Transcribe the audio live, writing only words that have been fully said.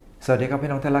สวัสดีครับพี่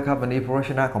น้องท่านละครับวันนี้พระว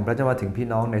จนะของพระเจ้ามาถึงพี่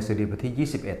น้องในสดุดีบทที่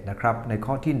21นะครับใน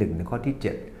ข้อที่1ถึงข้อที่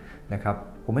7นะครับ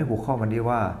ผมให้หัวข้อวันนี้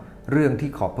ว่าเรื่องที่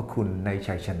ขอบพระคุณใน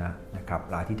ชัยชนะนะครับ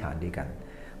อธิษฐานดีกัน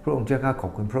พระองค์เจ้าข้าขอ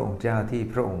บคุณพระองค์เจ้าที่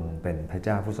พระองค์เป็นพระเ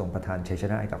จ้าผู้ทรงประทานชัยช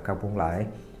นะให้กับข้าพงหลาย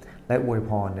และอวยพ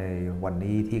รในวัน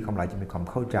นี้ที่ข้าพเจ้าจะมีความ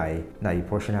เข้าใจในพ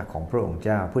ระวจนะของพระองค์เ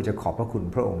จ้าเพื่อจะขอบพระคุณ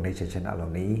พระองค์ในชัยชนะเหล่า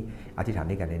นี้อธิษฐาน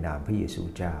ด้วยกันในนามพระเยซู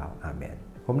เจ้าอาเมน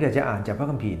ผมอยากจะอ่านจากพระ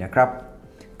คัมภีร์นะครับ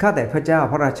ข้าแต่พระเจ้า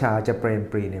พระราชาจะเปรม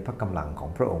ปรีในพระกำลังของ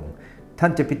พระองค์ท่า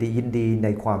นจะปิติยินดีใน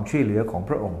ความช่วยเหลือของ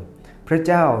พระองค์พระเ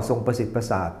จ้าทรงประสิทธิ์ประ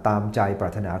สาทตามใจปรา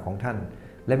รถนาของท่าน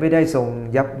และไม่ได้ทรง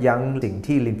ยับยั้งสิ่ง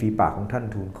ที่ริมฝีปากของท่าน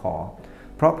ทูลขอ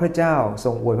เพราะพระเจ้าท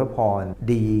รงอวยพระพร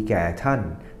ดีแก่ท่าน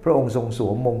พระองค์ทรงส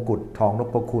วมมงกุฎทองน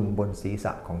พคุณบนศีรษ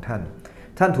ะของท่าน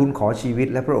ท่านทูลขอชีวิต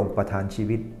และพระองค์ประทานชี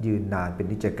วิตยืนนานเป็น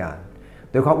นิจการ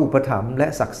โดยความอุปถัมภ์และ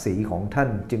ศักดิ์ศรีของท่าน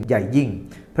จึงใหญ่ยิ่ง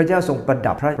พระเจ้าทรงประ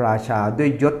ดับพระราชาด้วย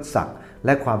ยศศักดิ์แล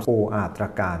ะความโอ้อาตร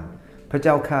การพระเ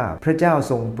จ้าข้าพระเจ้า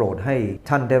ทรงโปรดให้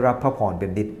ท่านได้รับพระพรเป็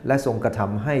นนิจและทรงกระท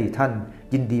ำให้ท่าน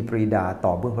ยินดีปรีดาต่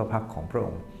อเบื้องพระพักของพระอ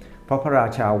งค์เพราะพระรา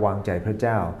ชาวางใจพระเ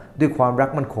จ้าด้วยความรัก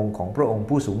มั่นคงของพระองค์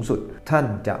ผู้สูงสุดท่าน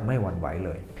จะไม่หวั่นไหวเล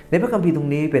ยในพระคัมภีร์ตรง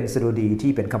นี้เป็นสดุดี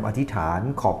ที่เป็นคำอธิษฐาน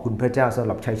ขอบคุณพระเจ้าสำห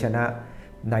รับชัยชนะ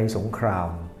ในสงคราม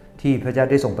ที่พระเจ้า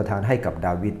ได้ทรงประทานให้กับด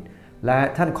าวิดและ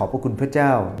ท่านขอบพระคุณพระเจ้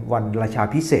าวันราชา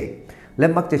ภิเษกและ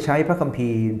มักจะใช้พระคัมภี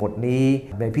ร์บทนี้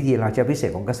ในพิธีราชาภิเษ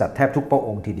กของกษัตริย์แทบทุกพระอ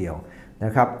งค์ทีเดียวน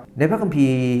ะครับในพระคัมภี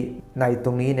ร์ในต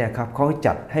รงนี้เนี่ยครับเขา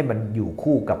จัดให้มันอยู่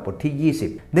คู่กับบทที่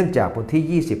20เนื่องจากบท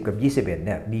ที่20กับ21เ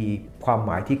นี่ยมีความห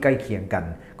มายที่ใกล้เคียงกัน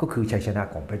ก็คือชัยชนะ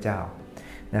ของพระเจ้า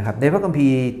นะครับในพระคัมภี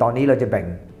ร์ตอนนี้เราจะแบ่ง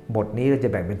บทนี้เราจะ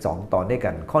แบ่งเป็น2ตอนด้วยกั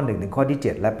นข้อ1ถึงข้อที่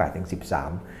7และ8ถึง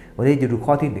13วันนี้จะดู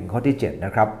ข้อที่1ข้อที่7น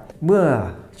ะครับเมื่อ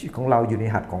ชีวิตของเราอยู่ใน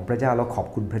หัตถ์ของพระเจ้าเราขอบ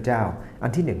คุณพระเจ้าอั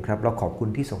นที่1ครับเราขอบคุณ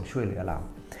ที่ทรงช่วยเหลือเรา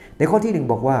ในข้อที่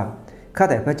1บอกว่าข้า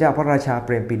แต่พระเจ้าพระราชาเป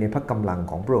รมปรีในพระกำลัง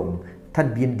ของพระองค์ท่าน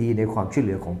ยินดีในความช่วยเห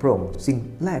ลือของพระองค์สิ่ง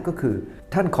แรกก็คือ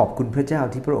ท่านขอบคุณพระเจ้า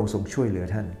ที่พระองค์ทรงช่วยเหลือ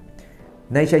ท่าน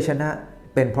ในชัยชนะ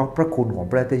เป็นเพราะพระคุณของ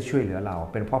พระเจ้าที่ช่วยเหลือเรา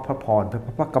เป็นเพราะพระพรเพรา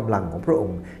ะพระกำลังของพระอง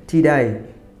ค์ที่ได้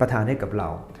ประทานให้กับเรา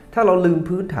ถ้าเราลืม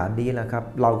พื้นฐานนี้นะครับ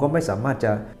เราก็ไม่สามารถจ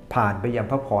ะผ่านไปยัง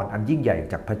พระพรอันยิ่งใหญ่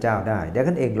จากพระเจ้าได้ดัง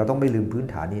นั้นเองเราต้องไม่ลืมพื้น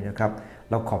ฐานนี้นะครับ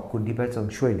เราขอบคุณที่พระเจ้าทรง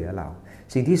ช่วยเหลือเรา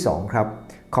สิ่งที่2ครับ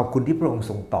ขอบคุณที่พระองค์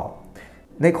ทรงตอบ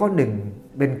ในข้อ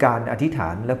1เป็นการอธิษฐา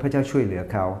นและพระเจ้าช่วยเหลือ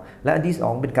เขาและอันที่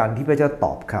2เป็นการที่พระเจ้าต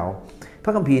อบเขาพร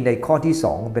ะคัมภีร์ในข้อที่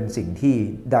2เป็นสิ่งที่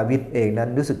ดาวิดเองนั้น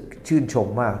รู้สึกชื่นชม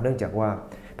มากเนื่องจากว่า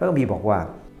พระคัมภีร์บอกว่า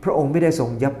พระองค์ไม่ได้ทรง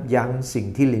ยับยั้งสิ่ง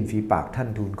ที่ริมฝีปากท่าน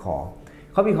ทูลขอ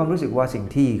เขามีความรู้สึกว่าสิ่ง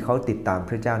ที่เขาติดตาม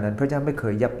พระเจ้านั้นพระเจ้าไม่เค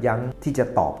ยยับยั้งที่จะ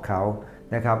ตอบเขา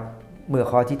นะครับเมื่อเ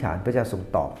ขาอธิษฐานพระเจ้าทรง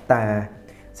ตอบแต่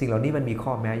สิ่งเหล่านี้มันมีข้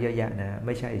อแม้เยอะแยะนะไ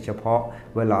ม่ใช่เฉพาะ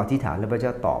เวลาอธิษฐานแล้วพระเจ้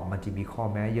าตอบมันจะมีข้อ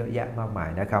แม้เยอะแยะมากมาย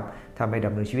นะครับถ้าไม่ด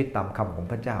ำเนินชีวิตตามคำของ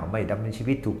พระเจ้าไม่ดำเนินชี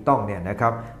วิตถูกต้องเนี่ยนะครั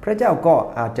บพระเจ้าก็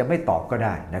อาจจะไม่ตอบก็ไ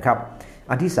ด้นะครับ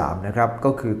อันที่3นะครับ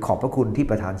ก็คือขอบพระคุณที่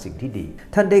ประทานสิ่งที่ดี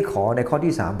ท่านได้ขอในข้อ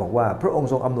ที่3บอกว่าพระองค์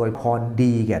ทรงอำนวยพร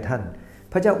ดีแก่ท่าน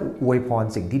พระเจ้าอวยพร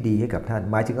สิ่งที่ดีให้กับท่าน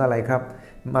หมายถึงอะไรครับ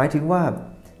หมายถึงว่า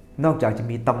นอกจากจะ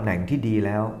มีตำแหน่งที่ดีแ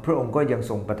ล้วพระองค์ก็ยัง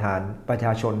ทรงประทานประช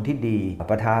าชนที่ดี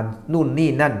ประทานนู่นนี่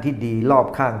นั่นที่ดีรอบ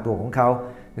ข้างตัวของเขา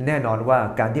แน่นอนว่า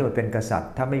การที่มันเป็นกษัตริ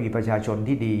ย์ถ้าไม่มีประชาชน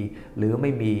ที่ดีหรือไ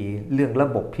ม่มีเรื่องระ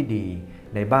บบที่ดี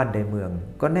ในบ้านในเมือง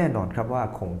ก็แน่นอนครับว่า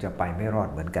คงจะไปไม่รอด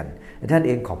เหมือนกันท่านเ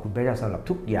องขอบคุณพระเจ้าสำหรับ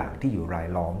ทุกอย่างที่อยู่ราย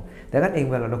ล้อมแต่ท่านเอง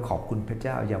เวลาเราขอบคุณพระเ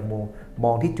จ้าอย่างม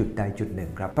องที่จุดใดจุดหนึ่ง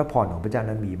ครับพระพรของพระเจ้า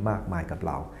นั้นมีมากมายกับเ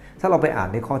ราถ้าเราไปอ่าน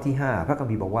ในข้อที่5พระคัม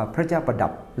ภีร์บอกว่าพระเจ้าประดั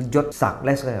บยศศักดิ์แล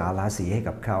ะสง่าราศีให้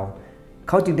กับเข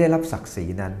าจึงได้รับศักดิ์ศรี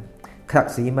นั้นศัก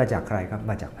ดิ์ศรีมาจากใครครับ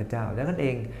มาจากพระเจ้าดังนั้นเอ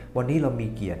งวันนี้เรามี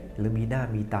เกียรติหรือมีหน้า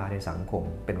มีตาในสังคม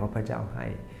เป็นเพราะพระเจ้าให้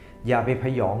อย่าไปพ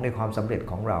ยองในความสำเร็จ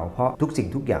ของเราเพราะทุกสิ่ง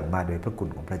ทุกอย่างมาโดยพระคุณ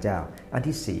ของพระเจ้าอัน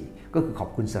ที่4ก็คือขอบ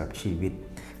คุณสำหรับชีวิต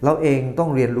เราเองต้อง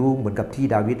เรียนรู้เหมือนกับที่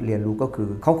ดาวิดเรียนรู้ก็คือ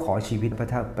เขาขอชีวิตพระ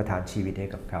เจ้าประทานชีวิตให้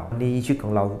กับเขานี้ชีวิตขอ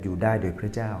งเราอยู่ได้โดยพร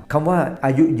ะเจ้าคำว่าอ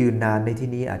ายุยืนนานในที่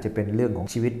นี้อาจจะเป็นเรื่องของ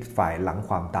ชีวิตฝ่ายหลังค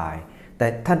วามตายแต่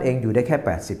ท่านเองอยู่ได้แค่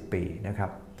80ปีนะครั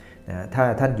บถ้า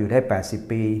ท่านอยู่ได้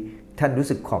80ปีท่านรู้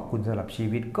สึกขอบคุณสำหรับชี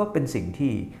วิตก็เป็นสิ่ง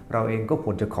ที่เราเองก็ค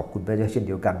วรจะขอบคุณพระเจ้าเช่นเ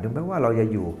ดียวกันถึงแม้ว่าเราจะ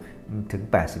อยู่ถึง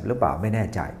80หรือเปล่าไม่แน่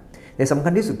ใจแต่สำคั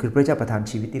ญที่สุดคือพระเจ้าประทาน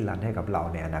ชีวิตนิรันดร์ให้กับเรา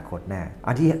ในอนาคตแน่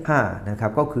อันที่5นะครั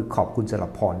บก็คือขอบคุณสำหรั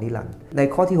บพรนิรันดร์ใน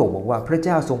ข้อที่6บอกว่าพระเ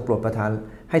จ้าทรงโปรดประทาน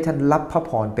ให้ท่านรับพระ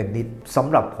พรเป็นนิจสำ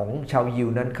หรับของชาวยิว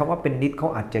นั้นคำว่าเป็นนิจเขา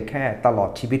อาจจะแค่ตลอด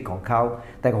ชีวิตของเขา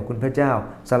แต่ของคุณพระเจ้า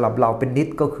สำหรับเราเป็นนิจ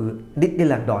ก็คือนิจนิ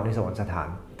รันดรในสวรรคสถาน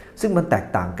ซึ่งมันแตก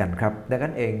ต่างกันครับดัง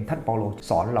นั้นเองท่านเปาโล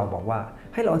สอนเราบอกว่า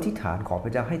ให้เราอธิษฐานขอพร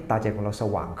ะเจ้าให้ตาใจของเราส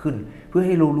ว่างขึ้นเพื่อใ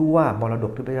ห้เรารู้ว่ามรด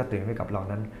กที่พระเจ้าเตรียมไว้กับเรา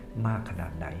นั้นมากขนา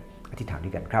ดไหนอธิษฐานด้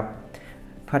วยกันครับ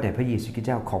พ ข้าแต่พระเยซูคริสต์เ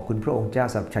จ้าขอบคุณพระองค์เจ้า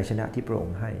สำหรับชัยชนะที่พระอง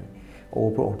ค์ให้โอ้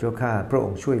พระองค์เจ้าข้าพระอง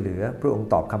ค์ช่วยเหลือพระองค์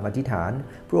ตอบคำอธิษฐาน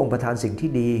พระองค์ประทานสิ่งที่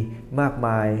ดีมากม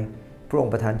ายพระอง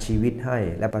ค์ประทานชีวิตให้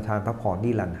และประทานพระพรนิ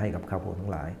รันดร์ให้กับข้าพระองค์ทั้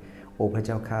งหลายโอ้พระเ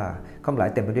จ้าข้าข้าพเจ้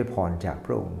าเต็มไปด้วยพรจากพ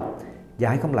ระองค์อย่า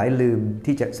ให้ข้าพเจ้าลืม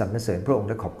ที่จะสรรเสริญพระองค์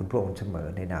และขอบคุณพระองค์เสมอ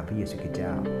ในนามพระเยซูคริสต์เจ้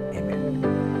าอาเม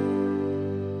น